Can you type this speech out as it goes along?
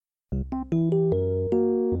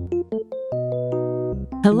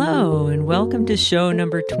Hello, and welcome to show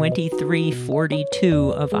number 2342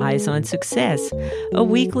 of Eyes on Success, a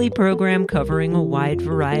weekly program covering a wide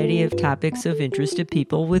variety of topics of interest to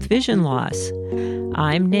people with vision loss.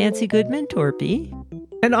 I'm Nancy Goodman-Torpy.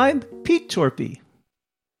 And I'm Pete Torpy.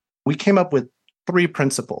 We came up with 3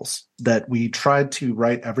 principles that we tried to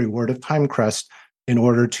write every word of Timecrest in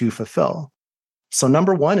order to fulfill. So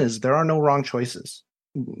number 1 is there are no wrong choices.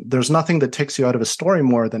 There's nothing that takes you out of a story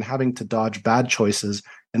more than having to dodge bad choices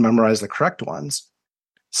and memorize the correct ones.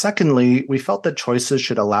 Secondly, we felt that choices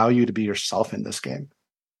should allow you to be yourself in this game.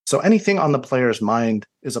 So anything on the player's mind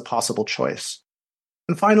is a possible choice.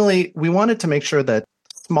 And finally, we wanted to make sure that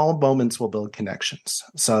small moments will build connections.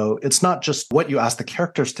 So it's not just what you ask the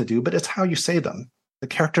characters to do, but it's how you say them. The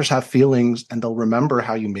characters have feelings and they'll remember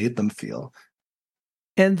how you made them feel.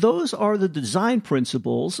 And those are the design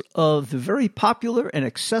principles of the very popular and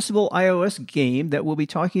accessible iOS game that we'll be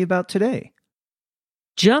talking about today.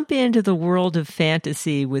 Jump into the world of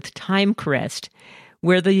fantasy with Timecrest,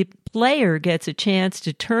 where the player gets a chance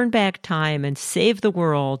to turn back time and save the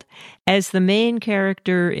world as the main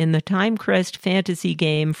character in the Timecrest fantasy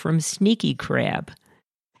game from Sneaky Crab.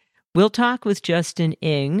 We'll talk with Justin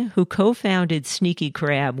Ng, who co-founded Sneaky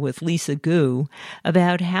Crab with Lisa Gu,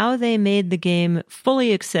 about how they made the game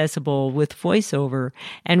fully accessible with voiceover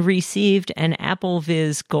and received an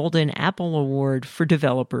AppleVis Golden Apple Award for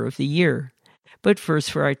Developer of the Year. But first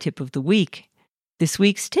for our tip of the week. This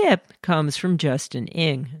week's tip comes from Justin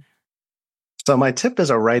Ng. So my tip is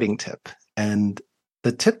a writing tip. And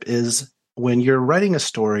the tip is when you're writing a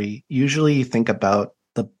story, usually you think about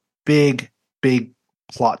the big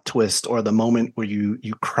plot twist or the moment where you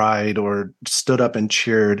cried or stood up and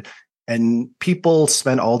cheered. And people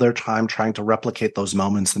spend all their time trying to replicate those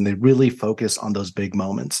moments, and they really focus on those big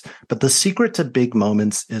moments. But the secret to big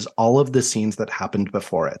moments is all of the scenes that happened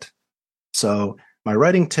before it. So my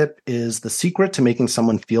writing tip is the secret to making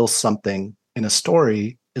someone feel something in a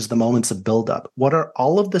story is the moments of buildup. What are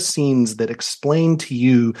all of the scenes that explain to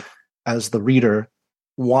you as the reader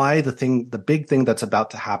why the big thing that's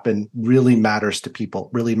about to happen really matters to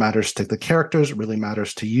people, really matters to the characters, really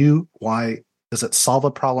matters to you? Why does it solve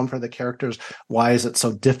a problem for the characters? Why is it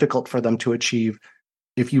so difficult for them to achieve?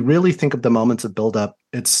 If you really think of the moments of buildup,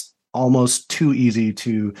 it's almost too easy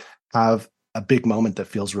to have a big moment that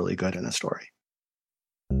feels really good in a story.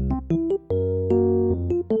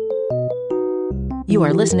 You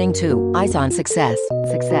are listening to Eyes on Success.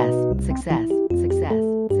 Success, success, success,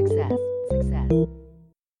 success, success.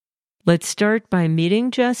 Let's start by meeting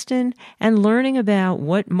Justin and learning about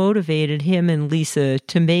what motivated him and Lisa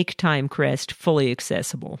to make Timecrest fully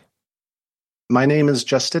accessible. My name is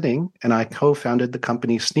Justin Ng, and I co-founded the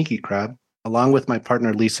company Sneaky Crab, along with my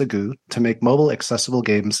partner Lisa Gu, to make mobile accessible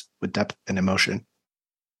games with depth and emotion.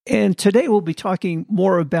 And today we'll be talking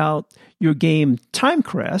more about your game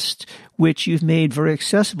Timecrest, which you've made very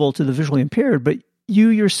accessible to the visually impaired, but you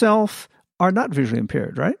yourself are not visually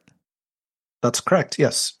impaired, right? That's correct,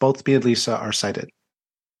 yes. Both me and Lisa are sighted.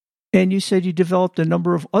 And you said you developed a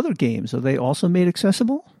number of other games. Are they also made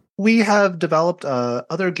accessible? We have developed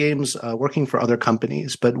other games working for other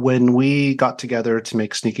companies, but when we got together to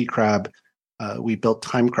make Sneaky Crab, we built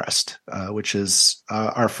Timecrest, which is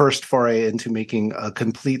our first foray into making a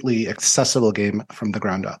completely accessible game from the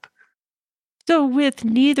ground up. So with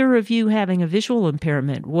neither of you having a visual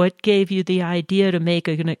impairment, what gave you the idea to make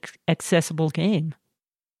an accessible game?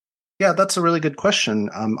 Yeah, that's a really good question.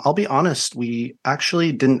 I'll be honest, we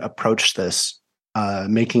actually didn't approach this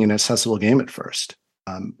making an accessible game at first.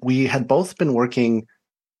 We had both been working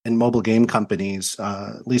in mobile game companies.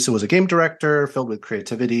 Lisa was a game director filled with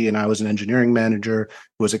creativity, and I was an engineering manager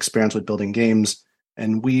who was experienced with building games.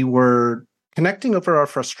 And we were connecting over our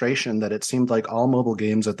frustration that it seemed like all mobile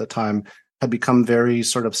games at the time had become very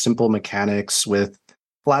sort of simple mechanics with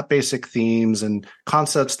flat basic themes and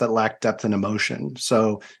concepts that lacked depth and emotion.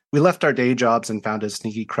 So we left our day jobs and founded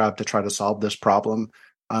Sneaky Crab to try to solve this problem.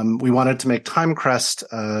 We wanted to make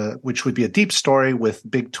Timecrest, which would be a deep story with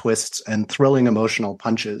big twists and thrilling emotional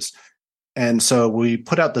punches. And so we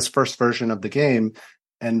put out this first version of the game,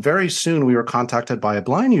 and very soon we were contacted by a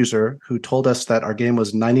blind user who told us that our game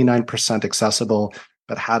was 99% accessible,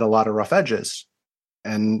 but had a lot of rough edges.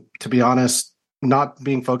 And to be honest, not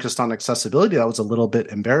being focused on accessibility, that was a little bit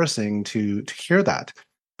embarrassing to hear that.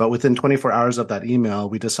 But within 24 hours of that email,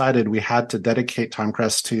 we decided we had to dedicate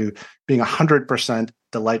Timecrest to being 100%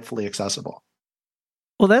 delightfully accessible.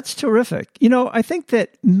 Well, that's terrific. I think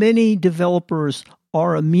that many developers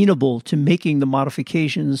are amenable to making the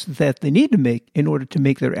modifications that they need to make in order to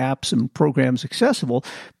make their apps and programs accessible,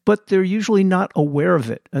 but they're usually not aware of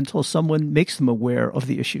it until someone makes them aware of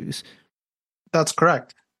the issues. That's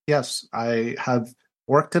correct. Yes, I have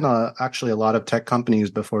worked in actually a lot of tech companies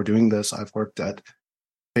before doing this. I've worked at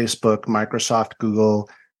Facebook, Microsoft, Google,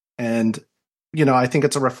 and I think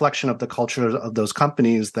it's a reflection of the culture of those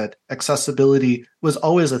companies that accessibility was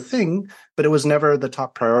always a thing, but it was never the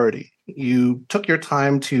top priority. You took your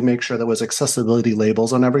time to make sure there was accessibility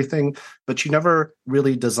labels on everything, but you never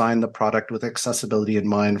really designed the product with accessibility in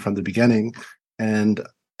mind from the beginning. And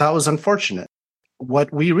that was unfortunate.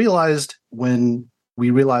 What we realized when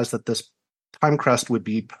we realized that this Timecrest would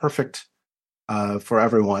be perfect for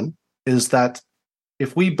everyone is that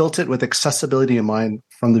if we built it with accessibility in mind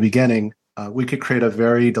from the beginning, we could create a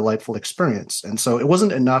very delightful experience. And so it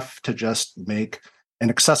wasn't enough to just make an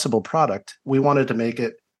accessible product. We wanted to make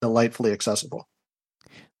it delightfully accessible.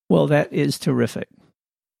 Well, that is terrific.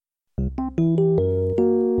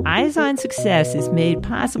 Eyes on Success is made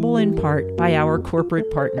possible in part by our corporate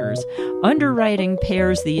partners. Underwriting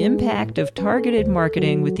pairs the impact of targeted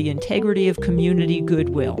marketing with the integrity of community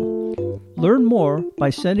goodwill. Learn more by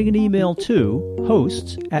sending an email to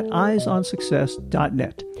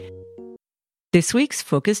hosts@eyesonsuccess.net. This week's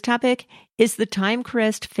focus topic is the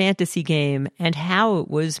Timecrest fantasy game and how it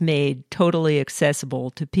was made totally accessible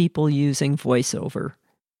to people using VoiceOver.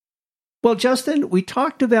 Well, Justin, we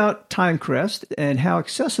talked about Timecrest and how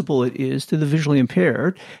accessible it is to the visually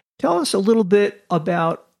impaired. Tell us a little bit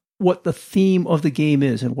about what the theme of the game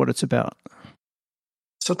is and what it's about.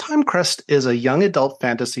 So Timecrest is a young adult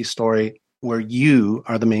fantasy story where you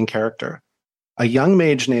are the main character. A young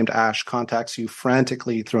mage named Ash contacts you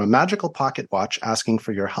frantically through a magical pocket watch asking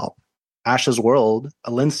for your help. Ash's world,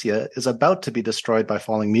 Alencia, is about to be destroyed by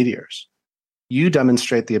falling meteors. You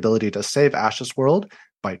demonstrate the ability to save Ash's world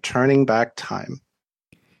by turning back time.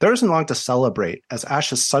 There isn't long to celebrate, as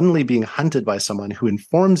Ash is suddenly being hunted by someone who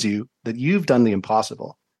informs you that you've done the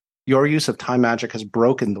impossible. Your use of time magic has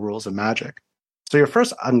broken the rules of magic. So your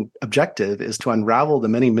first objective is to unravel the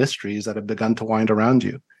many mysteries that have begun to wind around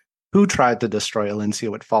you. Who tried to destroy Alencia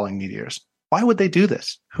with falling meteors? Why would they do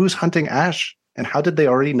this? Who's hunting Ash? And how did they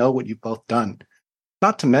already know what you've both done?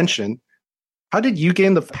 Not to mention, how did you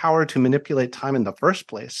gain the power to manipulate time in the first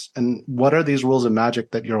place? And what are these rules of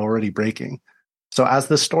magic that you're already breaking? So as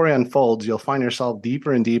this story unfolds, you'll find yourself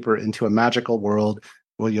deeper and deeper into a magical world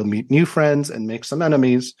where you'll meet new friends and make some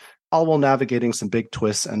enemies, all while navigating some big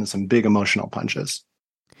twists and some big emotional punches.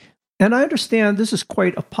 And I understand this is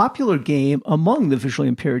quite a popular game among the visually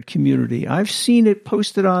impaired community. I've seen it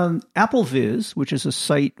posted on AppleViz, which is a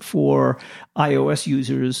site for iOS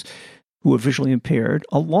users who are visually impaired,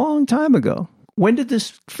 a long time ago. When did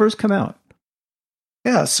this first come out?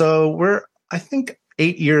 Yeah, so we're, I think,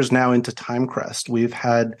 8 years now into Timecrest. We've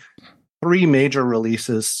had 3 major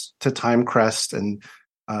releases to Timecrest, and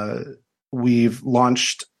we've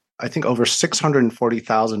launched, I think, over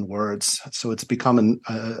 640,000 words. So it's become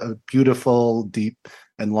a beautiful, deep,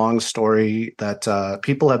 and long story that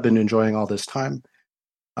people have been enjoying all this time.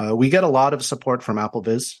 We get a lot of support from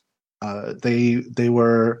AppleViz. They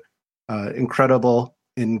were incredible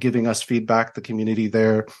in giving us feedback, the community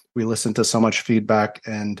there. We listened to so much feedback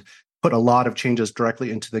and put a lot of changes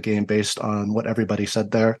directly into the game based on what everybody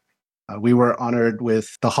said there. We were honored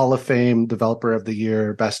with the Hall of Fame Developer of the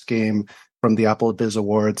Year, Best Game from the AppleViz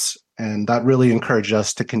Awards, and that really encouraged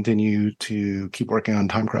us to continue to keep working on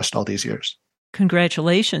Timecrest all these years.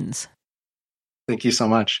 Congratulations. Thank you so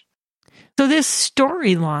much. So this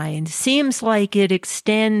storyline seems like it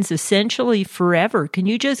extends essentially forever. Can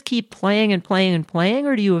you just keep playing and playing and playing,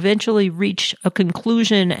 or do you eventually reach a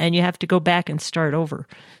conclusion and you have to go back and start over?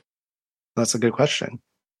 That's a good question.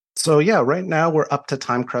 So yeah, right now we're up to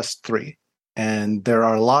Timecrest 3, and there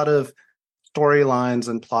are a lot of storylines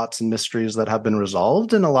and plots and mysteries that have been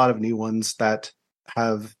resolved and a lot of new ones that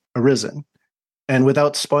have arisen. And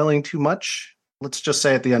without spoiling too much, let's just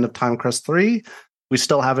say at the end of Timecrest 3, we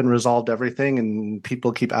still haven't resolved everything, and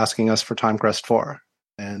people keep asking us for Timecrest 4.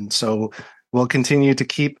 And so we'll continue to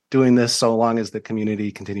keep doing this so long as the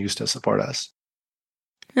community continues to support us.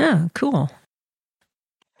 Oh, cool.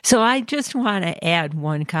 So I just want to add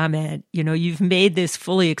one comment. You know, you've made this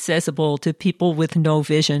fully accessible to people with no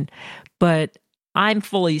vision, but I'm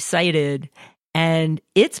fully sighted, and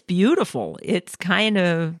it's beautiful. It's kind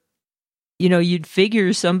of, you'd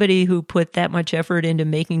figure somebody who put that much effort into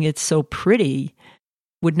making it so pretty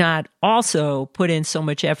would not also put in so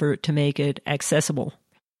much effort to make it accessible.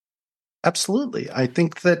 Absolutely. I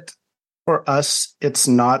think that for us, it's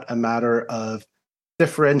not a matter of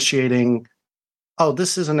differentiating oh,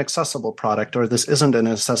 this is an accessible product or this isn't an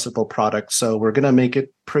accessible product, so we're going to make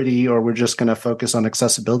it pretty or we're just going to focus on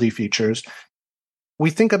accessibility features. We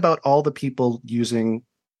think about all the people using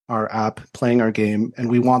our app, playing our game, and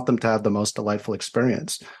we want them to have the most delightful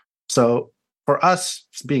experience. So for us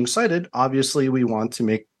being sighted, obviously we want to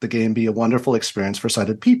make the game be a wonderful experience for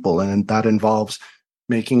sighted people. And that involves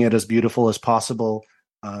making it as beautiful as possible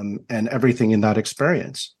and everything in that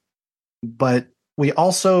experience. But we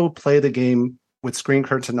also play the game with screen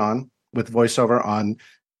curtain on, with voiceover on,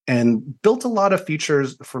 and built a lot of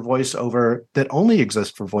features for voiceover that only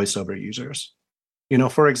exist for voiceover users.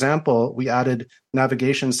 For example, we added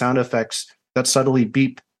navigation sound effects that subtly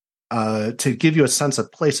beep to give you a sense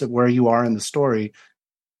of place of where you are in the story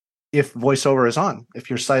if voiceover is on. If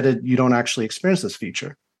you're sighted, you don't actually experience this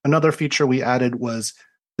feature. Another feature we added was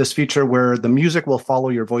this feature where the music will follow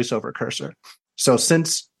your voiceover cursor. So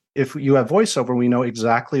since if you have voiceover, we know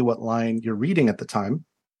exactly what line you're reading at the time,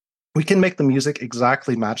 we can make the music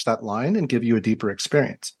exactly match that line and give you a deeper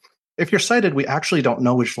experience. If you're sighted, we actually don't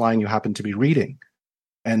know which line you happen to be reading.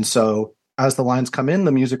 And so as the lines come in,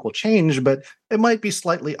 the music will change, but it might be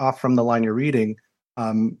slightly off from the line you're reading,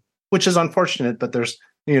 which is unfortunate, but there's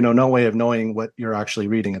no way of knowing what you're actually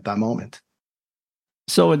reading at that moment.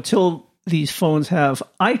 So until these phones have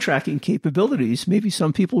eye tracking capabilities, maybe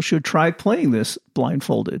some people should try playing this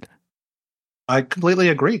blindfolded. I completely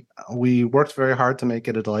agree. We worked very hard to make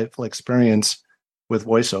it a delightful experience with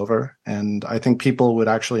voiceover, and I think people would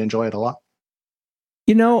actually enjoy it a lot.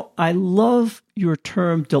 I love your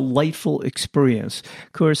term delightful experience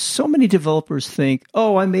because so many developers think,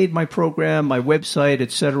 oh, I made my program, my website,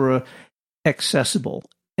 etc., accessible.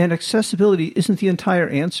 And accessibility isn't the entire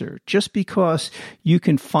answer. Just because you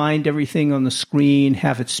can find everything on the screen,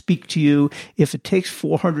 have it speak to you, if it takes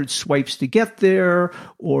 400 swipes to get there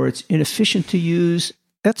or it's inefficient to use,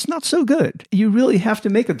 that's not so good. You really have to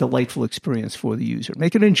make a delightful experience for the user,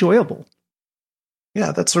 make it enjoyable.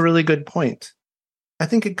 Yeah, that's a really good point. I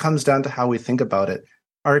think it comes down to how we think about it.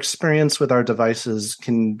 Our experience with our devices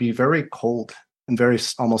can be very cold and very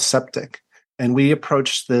almost septic. And we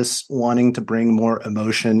approach this wanting to bring more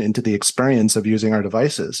emotion into the experience of using our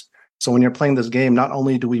devices. So when you're playing this game, not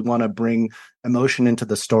only do we want to bring emotion into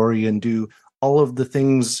the story and do all of the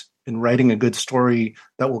things in writing a good story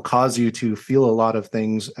that will cause you to feel a lot of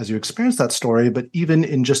things as you experience that story, but even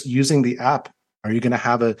in just using the app, are you going to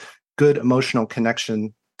have a good emotional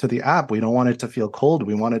connection to the app? We don't want it to feel cold.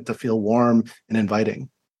 We want it to feel warm and inviting.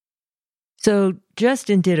 So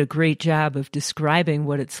Justin did a great job of describing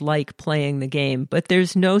what it's like playing the game, but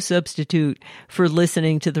there's no substitute for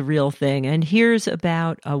listening to the real thing. And here's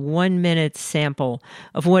about a 1-minute sample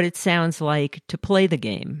of what it sounds like to play the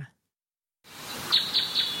game.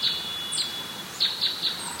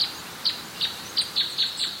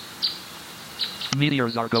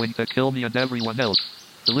 Meteors are going to kill me and everyone else.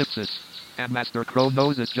 Ellipsis. And Master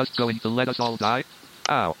Chronos is just going to let us all die?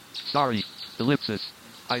 Ow. Sorry. Ellipsis.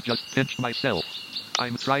 I just pinched myself.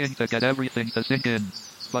 I'm trying to get everything to sink in,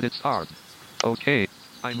 but it's hard. Okay.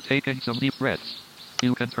 I'm taking some deep breaths.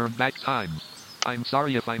 You can turn back time. I'm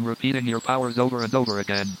sorry if I'm repeating your powers over and over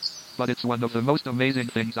again, but it's one of the most amazing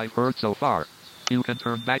things I've heard so far. You can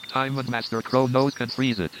turn back time and Master Chronos can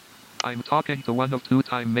freeze it. I'm talking to one of 2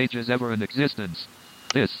 time mages ever in existence.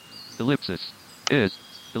 This, ellipsis, is,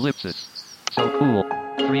 ellipsis. So cool.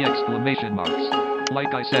 3 exclamation marks.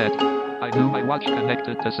 Like I said, I knew my watch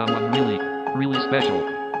connected to someone really, really special.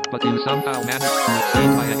 But you somehow managed to exceed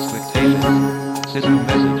my expectations. System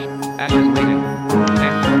message. Ashes waiting.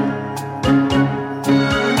 Thank you.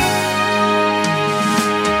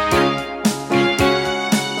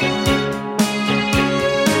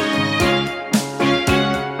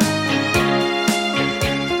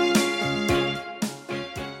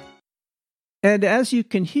 And as you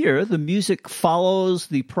can hear, the music follows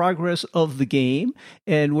the progress of the game.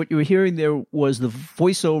 And what you were hearing there was the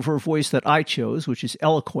voiceover voice that I chose, which is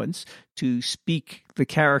Eloquence, to speak the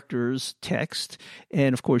character's text.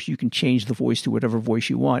 And of course, you can change the voice to whatever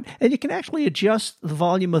voice you want. And you can actually adjust the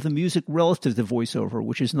volume of the music relative to voiceover,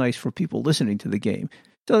 which is nice for people listening to the game.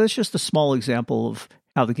 So that's just a small example of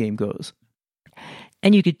how the game goes.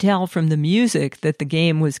 And you could tell from the music that the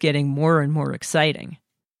game was getting more and more exciting.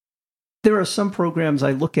 There are some programs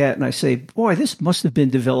I look at and I say, boy, this must have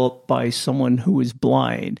been developed by someone who is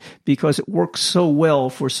blind because it works so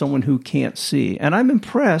well for someone who can't see. And I'm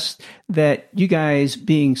impressed that you guys,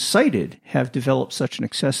 being sighted, have developed such an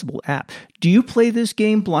accessible app. Do you play this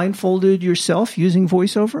game blindfolded yourself using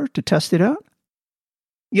VoiceOver to test it out?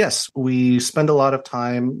 Yes, we spend a lot of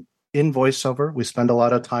time in VoiceOver. We spend a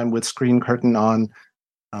lot of time with screen curtain on.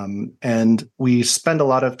 And we spend a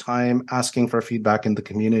lot of time asking for feedback in the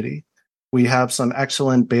community. We have some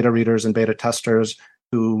excellent beta readers and beta testers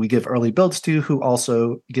who we give early builds to, who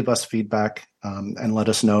also give us feedback and let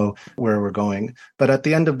us know where we're going. But at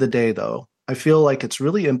the end of the day, though, I feel like it's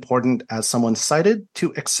really important as someone sighted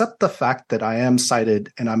to accept the fact that I am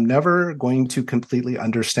sighted and I'm never going to completely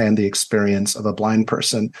understand the experience of a blind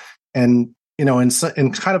person. And, in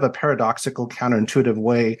kind of a paradoxical, counterintuitive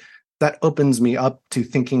way, that opens me up to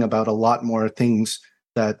thinking about a lot more things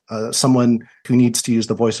that someone who needs to use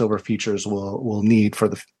the voiceover features will need for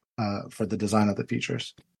the design of the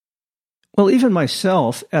features. Well, even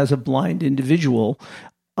myself, as a blind individual,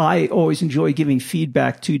 I always enjoy giving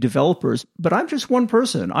feedback to developers, but I'm just one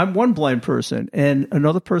person. I'm one blind person, and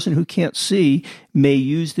another person who can't see may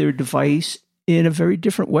use their device in a very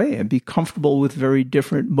different way and be comfortable with very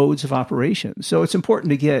different modes of operation. So it's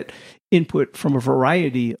important to get input from a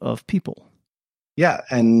variety of people. Yeah,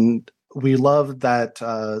 and we love that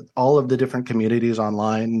all of the different communities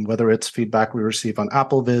online, whether it's feedback we receive on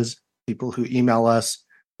AppleVis, people who email us,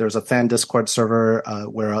 there's a fan Discord server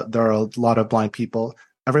where there are a lot of blind people.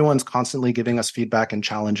 Everyone's constantly giving us feedback and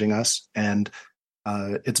challenging us. And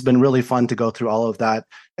it's been really fun to go through all of that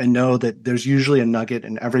and know that there's usually a nugget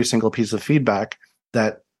in every single piece of feedback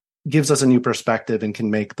that gives us a new perspective and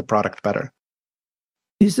can make the product better.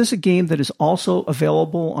 Is this a game that is also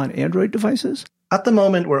available on Android devices? At the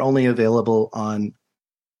moment, we're only available on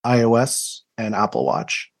iOS and Apple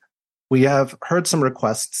Watch. We have heard some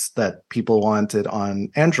requests that people wanted on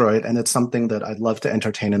Android, and it's something that I'd love to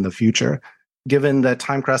entertain in the future. Given that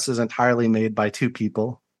Timecrest is entirely made by two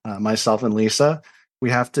people, myself and Lisa, we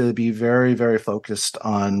have to be very, very focused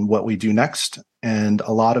on what we do next. And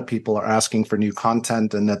a lot of people are asking for new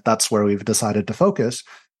content, and that's where we've decided to focus.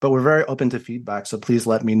 But we're very open to feedback. So please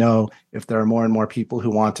let me know if there are more and more people who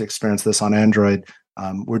want to experience this on Android.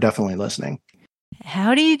 We're definitely listening.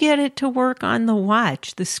 How do you get it to work on the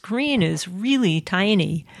watch? The screen is really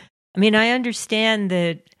tiny. I mean, I understand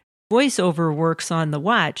that VoiceOver works on the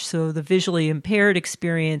watch, so the visually impaired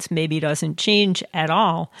experience maybe doesn't change at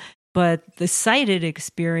all, but the sighted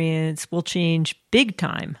experience will change big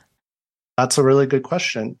time. That's a really good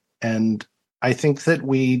question. And I think that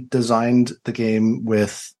we designed the game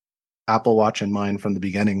with Apple Watch in mind from the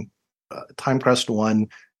beginning. Timecrest 1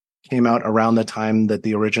 came out around the time that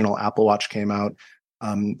the original Apple Watch came out.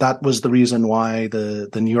 That was the reason why the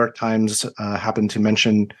New York Times happened to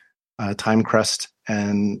mention Timecrest,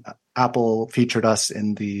 and Apple featured us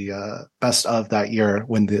in the best of that year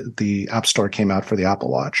when the App Store came out for the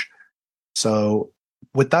Apple Watch. So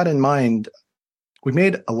with that in mind, we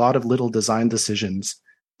made a lot of little design decisions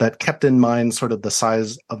that kept in mind sort of the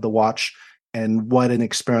size of the watch and what an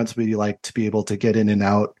experience would be like to be able to get in and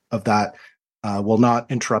out of that while not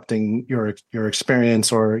interrupting your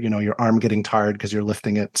experience or your arm getting tired because you're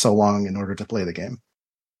lifting it so long in order to play the game.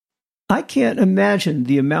 I can't imagine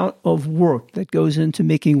the amount of work that goes into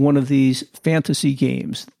making one of these fantasy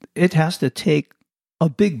games. It has to take a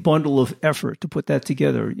big bundle of effort to put that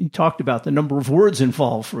together. You talked about the number of words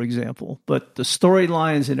involved, for example, but the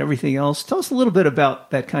storylines and everything else. Tell us a little bit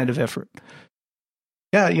about that kind of effort.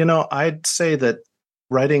 Yeah, I'd say that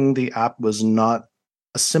writing the app was not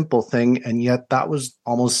a simple thing, and yet that was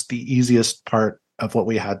almost the easiest part of what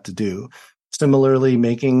we had to do. Similarly,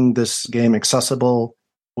 making this game accessible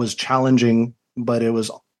was challenging, but it was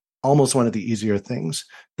almost one of the easier things.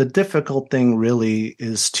 The difficult thing really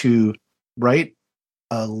is to write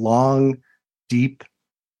a long, deep,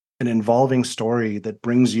 and involving story that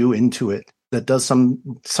brings you into it, that does some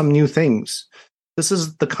new things. This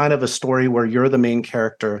is the kind of a story where you're the main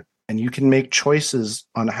character and you can make choices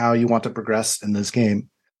on how you want to progress in this game.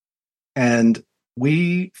 And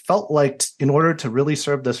we felt like in order to really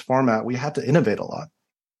serve this format, we had to innovate a lot.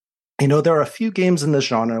 There are a few games in this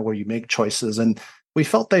genre where you make choices, and we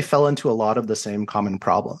felt they fell into a lot of the same common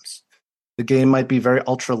problems. The game might be very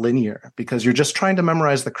ultra-linear because you're just trying to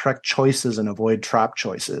memorize the correct choices and avoid trap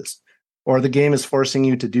choices. Or the game is forcing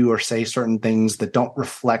you to do or say certain things that don't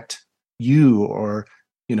reflect you, or,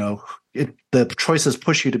 the choices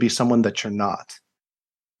push you to be someone that you're not.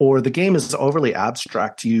 Or the game is overly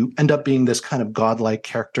abstract. You end up being this kind of godlike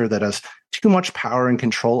character that has too much power and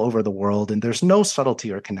control over the world, and there's no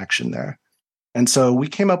subtlety or connection there. And so we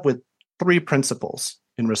came up with 3 principles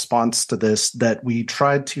in response to this that we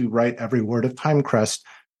tried to write every word of Timecrest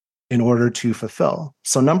in order to fulfill.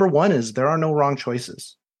 So number 1 is there are no wrong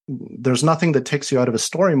choices. There's nothing that takes you out of a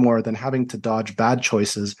story more than having to dodge bad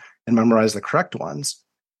choices and memorize the correct ones.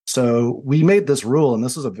 So we made this rule, and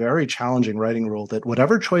this is a very challenging writing rule, that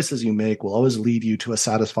whatever choices you make will always lead you to a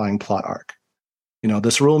satisfying plot arc.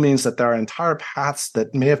 This rule means that there are entire paths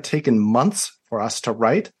that may have taken months for us to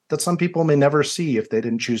write that some people may never see if they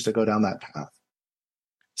didn't choose to go down that path.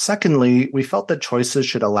 Secondly, we felt that choices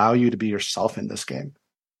should allow you to be yourself in this game.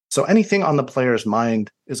 So anything on the player's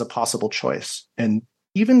mind is a possible choice. And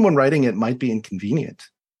even when writing it might be inconvenient.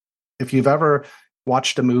 If you've ever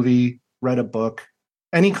watched a movie, read a book,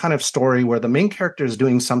 any kind of story where the main character is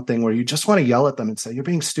doing something where you just want to yell at them and say, "You're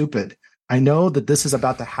being stupid. I know that this is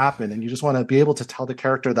about to happen." And you just want to be able to tell the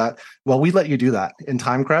character that, well, we let you do that in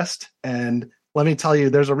Timecrest. And let me tell you,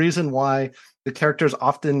 there's a reason why the characters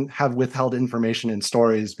often have withheld information in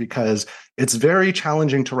stories, because it's very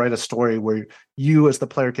challenging to write a story where you as the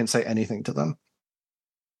player can say anything to them.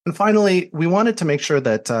 And finally, we wanted to make sure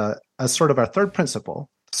that as sort of our third principle,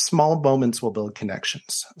 small moments will build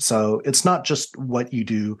connections. So it's not just what you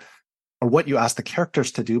do or what you ask the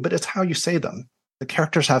characters to do, but it's how you say them. The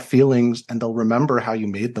characters have feelings and they'll remember how you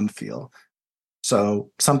made them feel.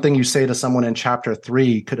 So something you say to someone in chapter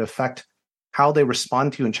 3 could affect how they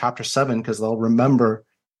respond to you in chapter 7, because they'll remember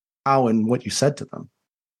how and what you said to them.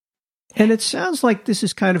 And it sounds like this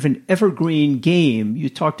is kind of an evergreen game. You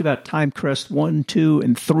talked about Timecrest 1, 2,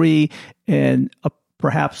 and 3, and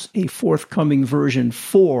perhaps a forthcoming version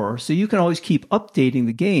 4. So you can always keep updating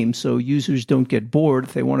the game so users don't get bored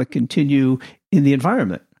if they want to continue in the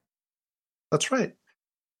environment. That's right.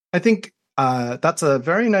 I think that's a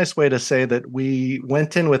very nice way to say that we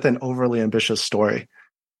went in with an overly ambitious story.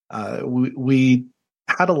 We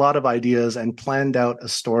had a lot of ideas and planned out a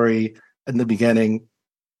story in the beginning.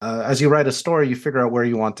 As you write a story, you figure out where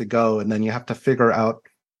you want to go, and then you have to figure out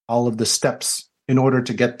all of the steps in order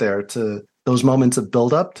to get there, to those moments of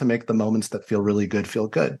buildup, to make the moments that feel really good feel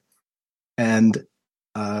good. And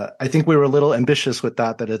I think we were a little ambitious with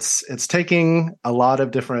that it's taking a lot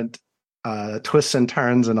of different twists and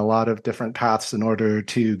turns and a lot of different paths in order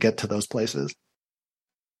to get to those places.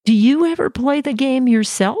 Do you ever play the game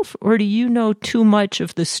yourself, or do you know too much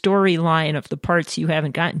of the storyline of the parts you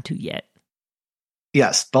haven't gotten to yet?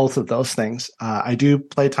 Yes, both of those things. I do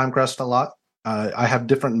play Timecrest a lot. I have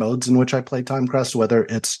different modes in which I play Timecrest, whether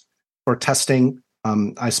it's for testing.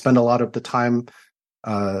 I spend a lot of the time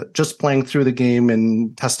just playing through the game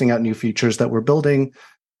and testing out new features that we're building.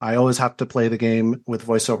 I always have to play the game with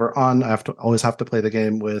voiceover on. I always have to play the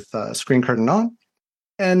game with screen curtain on.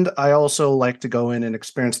 And I also like to go in and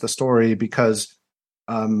experience the story, because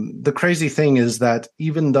the crazy thing is that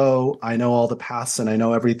even though I know all the paths and I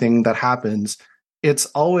know everything that happens, it's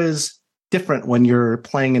always different when you're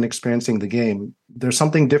playing and experiencing the game. There's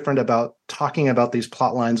something different about talking about these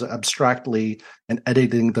plot lines abstractly and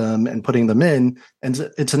editing them and putting them in.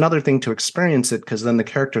 And it's another thing to experience it, because then the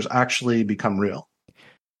characters actually become real.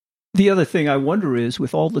 The other thing I wonder is,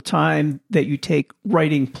 with all the time that you take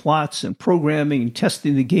writing plots and programming and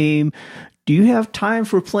testing the game, do you have time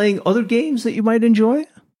for playing other games that you might enjoy?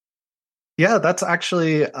 Yeah, that's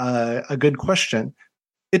actually a good question.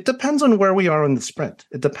 It depends on where we are in the sprint.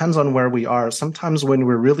 It depends on where we are. Sometimes when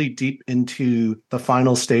we're really deep into the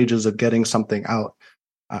final stages of getting something out,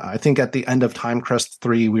 I think at the end of Timecrest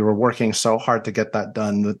 3, we were working so hard to get that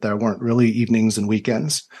done that there weren't really evenings and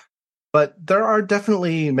weekends. But there are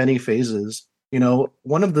definitely many phases.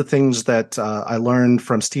 One of the things that I learned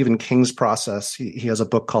from Stephen King's process, he has a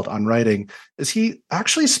book called On Writing, is he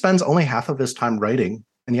actually spends only half of his time writing,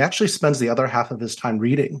 and he actually spends the other half of his time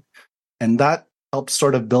reading. And that helps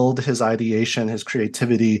sort of build his ideation, his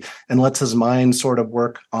creativity, and lets his mind sort of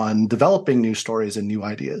work on developing new stories and new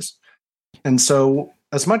ideas. And so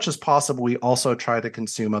as much as possible, we also try to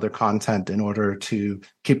consume other content in order to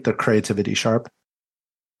keep the creativity sharp.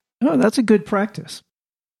 Oh, that's a good practice.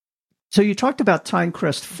 So you talked about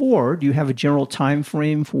Timecrest 4. Do you have a general time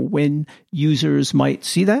frame for when users might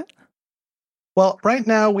see that? Well, right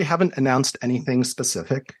now we haven't announced anything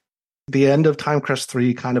specific. The end of Timecrest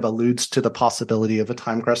 3 kind of alludes to the possibility of a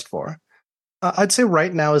Timecrest 4. I'd say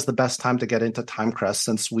right now is the best time to get into Timecrest,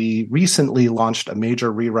 since we recently launched a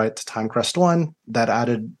major rewrite to Timecrest 1 that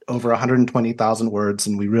added over 120,000 words,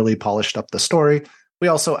 and we really polished up the story. We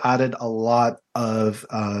also added a lot of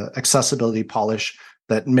accessibility polish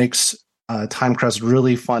that makes Timecrest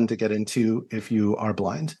really fun to get into if you are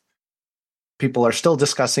blind. People are still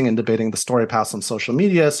discussing and debating the story paths on social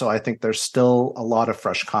media, so I think there's still a lot of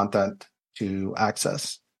fresh content to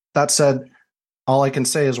access. That said, all I can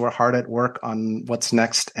say is we're hard at work on what's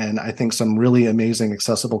next, and I think some really amazing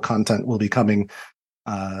accessible content will be coming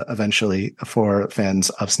eventually for fans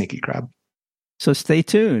of Sneaky Crab. So stay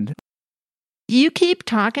tuned. You keep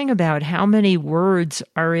talking about how many words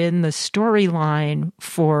are in the storyline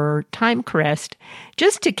for Timecrest.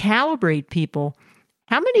 Just to calibrate people,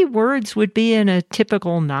 how many words would be in a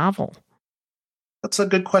typical novel? That's a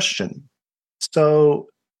good question. So,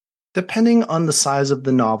 depending on the size of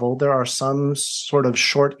the novel, there are some sort of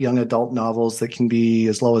short young adult novels that can be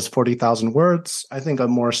as low as 40,000 words. I think a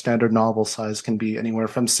more standard novel size can be anywhere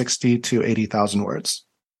from 60 to 80,000 words.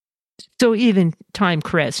 So even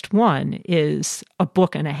Timecrest 1 is a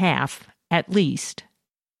book and a half, at least.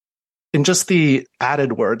 In just the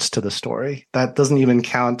added words to the story, that doesn't even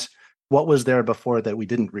count what was there before that we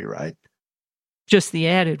didn't rewrite. Just the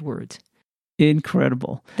added words.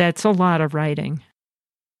 Incredible. That's a lot of writing.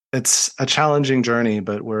 It's a challenging journey,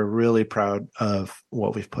 but we're really proud of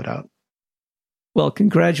what we've put out. Well,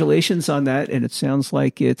 congratulations on that. And it sounds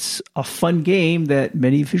like it's a fun game that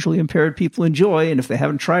many visually impaired people enjoy. And if they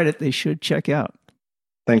haven't tried it, they should check out.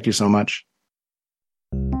 Thank you so much.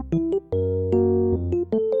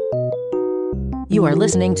 You are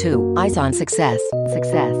listening to Eyes on Success.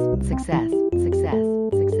 Success, success, success,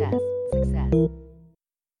 success, success.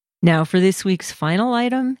 Now for this week's final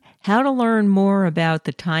item, how to learn more about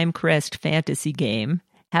the Timecrest fantasy game,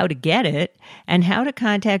 how to get it, and how to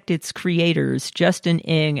contact its creators, Justin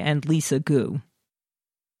Ng and Lisa Gu.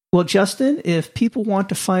 Well, Justin, if people want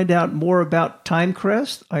to find out more about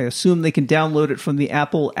Timecrest, I assume they can download it from the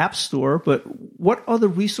Apple App Store, but what other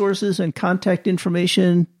resources and contact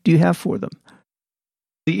information do you have for them?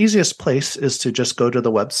 The easiest place is to just go to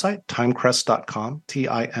the website, timecrest.com,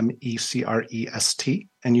 Timecrist,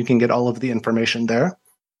 and you can get all of the information there.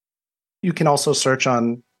 You can also search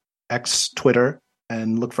on X, Twitter,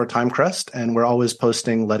 and look for Timecrest, and we're always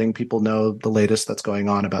posting, letting people know the latest that's going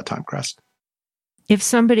on about Timecrest. If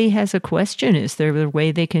somebody has a question, is there a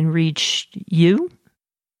way they can reach you?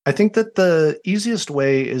 I think that the easiest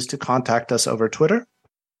way is to contact us over Twitter,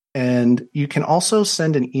 and you can also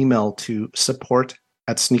send an email to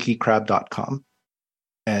support@sneakycrab.com,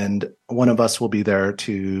 and one of us will be there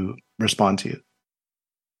to respond to you.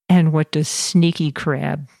 And what does sneaky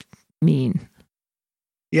crab mean?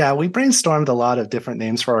 Yeah, we brainstormed a lot of different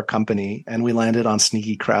names for our company, and we landed on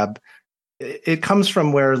Sneaky Crab. It comes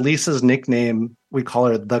from where Lisa's nickname, we call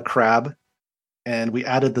her the Crab, and we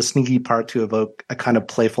added the sneaky part to evoke a kind of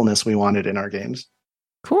playfulness we wanted in our games.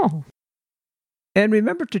 Cool. And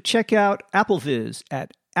remember to check out AppleViz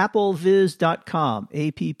at appleviz.com,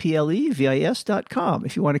 applevis.com,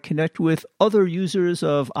 if you want to connect with other users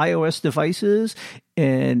of iOS devices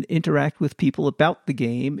and interact with people about the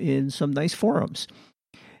game in some nice forums.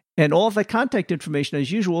 And all of that contact information,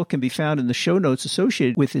 as usual, can be found in the show notes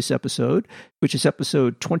associated with this episode, which is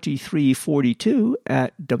episode 2342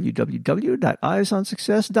 at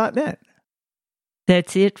www.eyesonsuccess.net.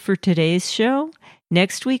 That's it for today's show.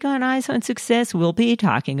 Next week on Eyes on Success, we'll be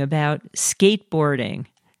talking about skateboarding.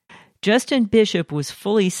 Justin Bishop was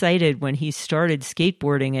fully sighted when he started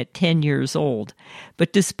skateboarding at 10 years old.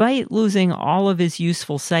 But despite losing all of his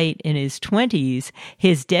useful sight in his 20s,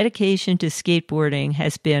 his dedication to skateboarding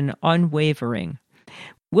has been unwavering.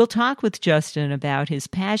 We'll talk with Justin about his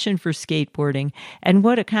passion for skateboarding and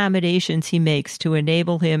what accommodations he makes to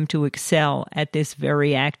enable him to excel at this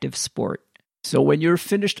very active sport. So when you're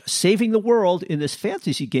finished saving the world in this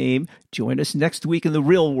fantasy game, join us next week in the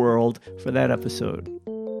real world for that episode.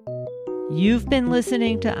 You've been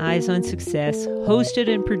listening to Eyes on Success, hosted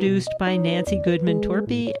and produced by Nancy Goodman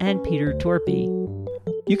Torpy and Peter Torpy.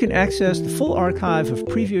 You can access the full archive of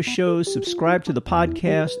previous shows, subscribe to the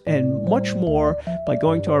podcast, and much more by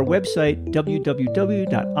going to our website,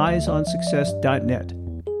 www.eyesonsuccess.net.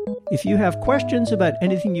 If you have questions about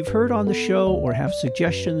anything you've heard on the show or have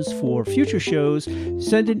suggestions for future shows,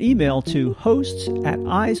 send an email to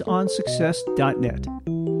hosts@eyesonsuccess.net.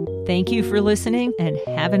 Thank you for listening and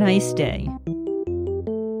have a nice day.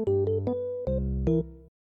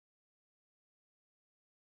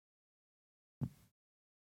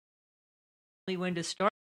 When to start.